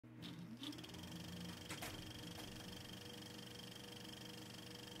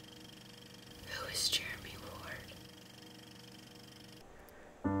is Jeremy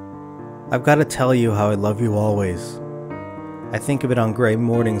Ward. I've got to tell you how I love you always. I think of it on gray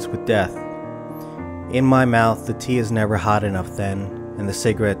mornings with death. In my mouth, the tea is never hot enough then, and the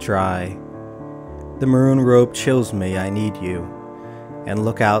cigarette dry. The maroon robe chills me, I need you, and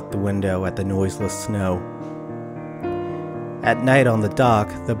look out the window at the noiseless snow. At night on the dock,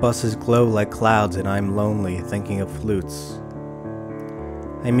 the buses glow like clouds and I'm lonely thinking of flutes.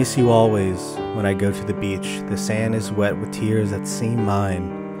 I miss you always when I go to the beach. The sand is wet with tears that seem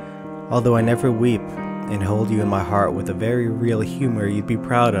mine, although I never weep and hold you in my heart with a very real humor you'd be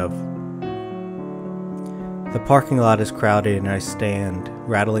proud of. The parking lot is crowded and I stand,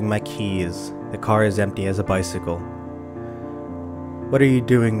 rattling my keys. The car is empty as a bicycle. What are you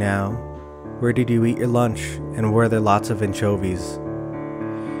doing now? Where did you eat your lunch, and were there lots of anchovies?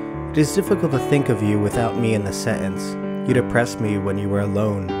 It is difficult to think of you without me in the sentence. You depressed me when you were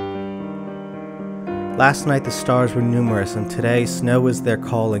alone. Last night the stars were numerous, and today snow is their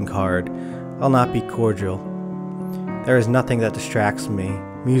calling card. I'll not be cordial. There is nothing that distracts me.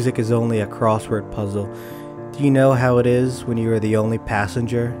 Music is only a crossword puzzle. Do you know how it is when you are the only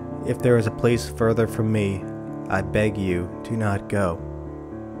passenger? If there is a place further from me, I beg you, do not go.